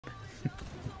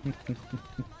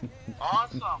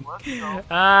Awesome, let's go.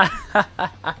 I'm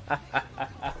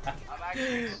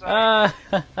actually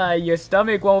excited. Your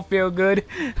stomach won't feel good.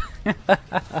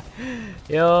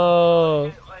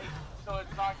 Yo. So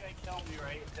it's not gonna kill me,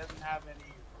 right? It doesn't have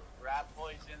any rat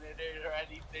poison in it or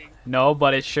anything. No,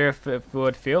 but it sure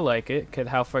would feel like it, cause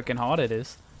how freaking hot it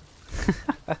is.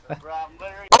 Bro, I'm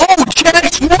literally. Oh,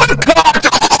 James Woodcock!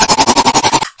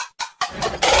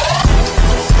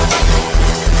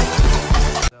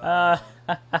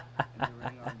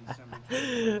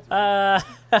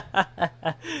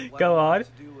 Go on.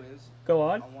 Go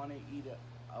on. I want to eat it.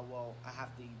 Well, I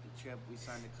have to eat the chip. We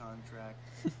signed a contract.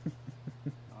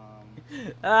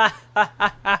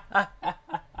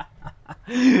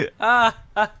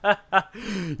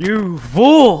 You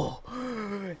fool!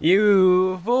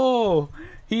 You fool!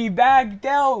 He backed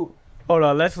out! Hold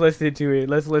on, let's listen to it.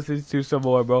 Let's listen to some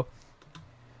more, bro.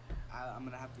 I'm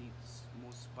gonna have to eat the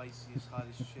most spiciest,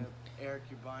 hottest chip. Eric,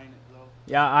 you're buying it, though?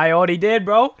 Yeah, I already did,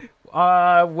 bro.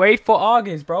 Wait for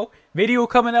August, bro. Video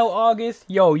coming out August.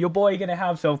 Yo, your boy gonna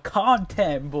have some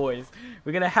content, boys.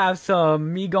 We're gonna have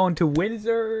some me going to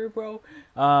Windsor, bro.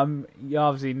 You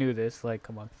obviously knew this. Like,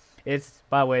 come on. It's,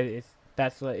 by the way,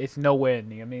 it's nowhere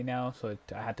near me now, so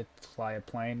I had to fly a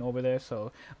plane over there.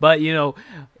 So, but you know,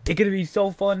 it's gonna be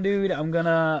so fun, dude. I'm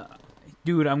gonna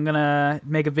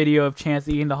make a video of Chance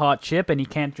eating the hot chip, and he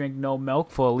can't drink no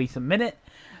milk for at least a minute.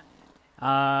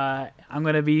 I'm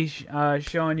gonna be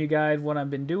showing you guys what I've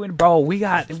been doing, bro. We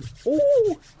got,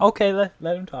 ooh, okay, let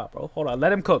him talk, bro. Hold on,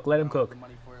 let him cook. Let him cook.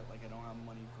 Money for it, like I don't have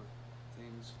money for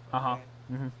things. Okay?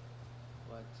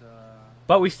 But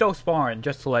But we still sparring,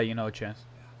 just to let you know, Chance.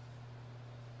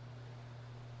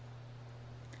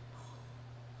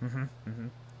 Man,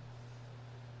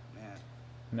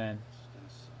 Man. it's gonna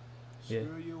suck. Yeah.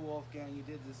 Screw you, Wolfgang. You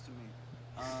did this to me.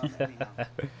 Anyhow.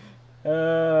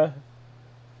 What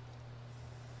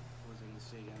was I gonna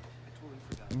say again? I totally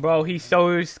forgot. Bro, he's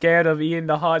so scared of eating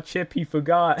the hot chip, he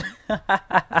forgot.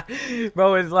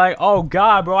 Bro, it's like, oh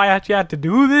god, bro, I actually have to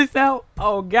do this now?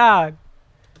 Oh god.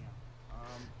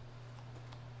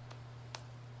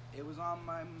 It was on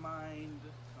my mind.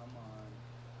 Come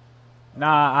on.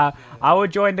 Nah, I will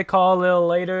join the call a little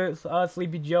later,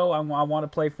 Sleepy Joe. I want to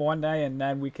play Fortnite, and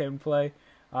then we can play.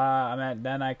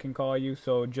 Then I can call you.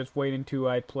 So just wait until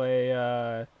I play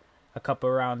a couple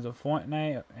rounds of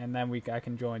Fortnite, and then I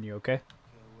can join you. Okay? Okay,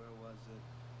 where was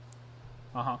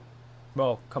it?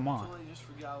 Bro, come on. I totally just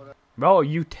forgot what Bro,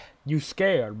 you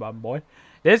scared, my boy.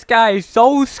 This guy is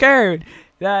so scared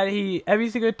that every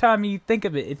single time he think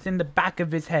of it, it's in the back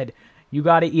of his head. You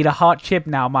gotta eat a hot chip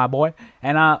now, my boy.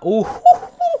 And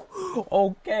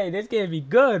okay, this gonna be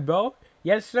good, bro.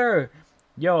 Yes, sir.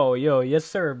 Yo, yes,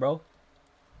 sir, bro.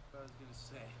 I was gonna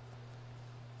say.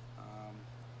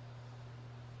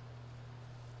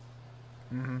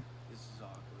 This is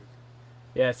awkward.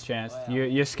 Yes, Chance. Oh, yeah.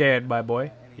 You're scared, my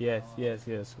boy. Anyhow,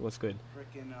 Yes. What's good?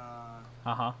 Frickin'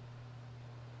 Uh-huh.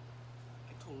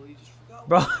 I totally just forgot.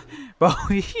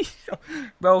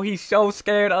 Bro, he's so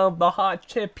scared of the hot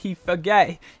chip, he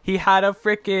forget he had a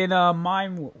freaking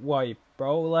mind wipe,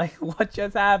 bro. Like, what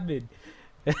just happened?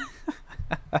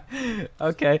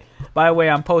 Okay. By the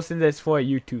way, I'm posting this for a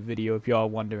YouTube video if y'all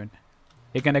wondering.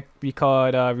 It's gonna be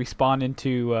called responding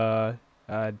to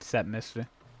Set Mister.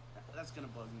 That's gonna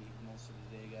bug me most of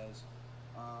the day, guys.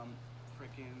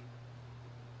 Frickin'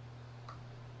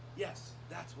 yes,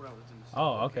 that's what I was gonna say.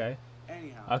 Oh, okay.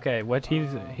 Anyhow. Okay, what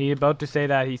he about to say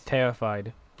that he's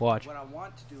terrified. Watch. What I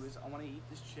want to do is I want to eat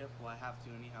this chip. Well, I have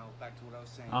to anyhow. Back to what I was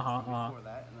saying before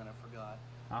that, and then I forgot.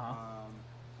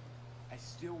 I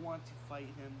still want to fight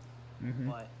him,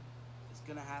 but it's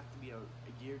gonna have to be a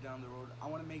year down the road. I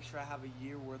want to make sure I have a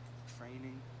year worth of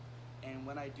training, and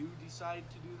when I do decide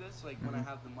to do this, like when I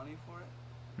have the money for it,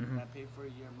 and I pay for a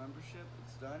year membership,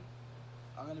 it's done.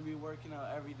 I'm gonna be working out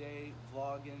every day,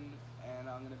 vlogging, and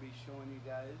I'm gonna be showing you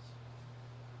guys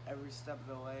every step of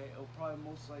the way. It'll probably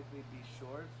most likely be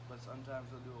short, but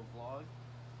sometimes I'll do a vlog.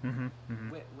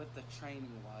 With the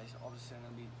training wise, obviously I'm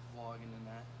gonna be vlogging in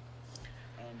that.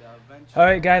 And eventually. All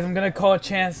right, guys, I'm gonna call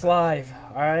Chance live.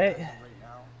 All right. Right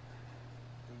now,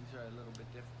 things are a little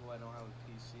bit difficult. I don't have a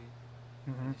PC. I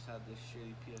just have this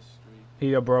shitty PS3.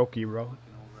 He a brokey, bro.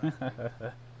 Looking over at me.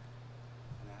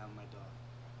 And I have my dog.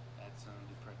 That sounded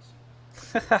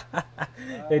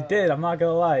depressing. It did. I'm not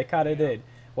gonna lie. It kind of did.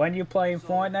 When you playing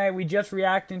Fortnite, we just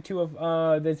reacting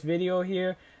to this video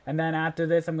here, and then after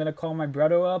this, I'm gonna call my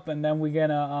brother up, and then we're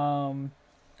gonna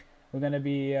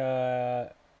be Yeah,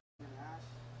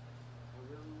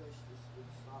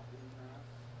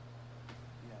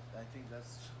 I think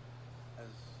that's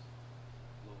as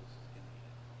low as it's gonna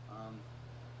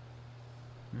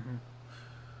get.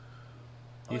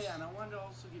 Oh yeah, and I wanted to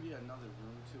also give you another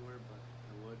room tour, but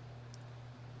I would.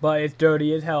 But it's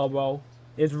dirty as hell, bro.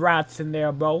 There's rats in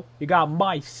there, bro. You got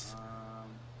mice.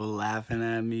 Laughing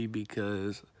at me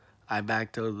because I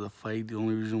backed out of the fight. The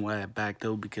only reason why I backed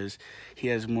out because he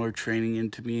has more training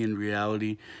into me. In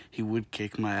reality, he would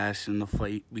kick my ass in the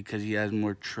fight because he has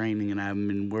more training and I haven't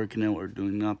been working out or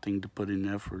doing nothing to put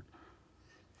in effort.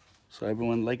 So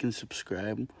everyone, like and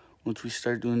subscribe. Once we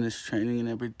start doing this training and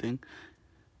everything,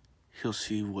 he'll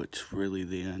see what's really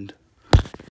the end.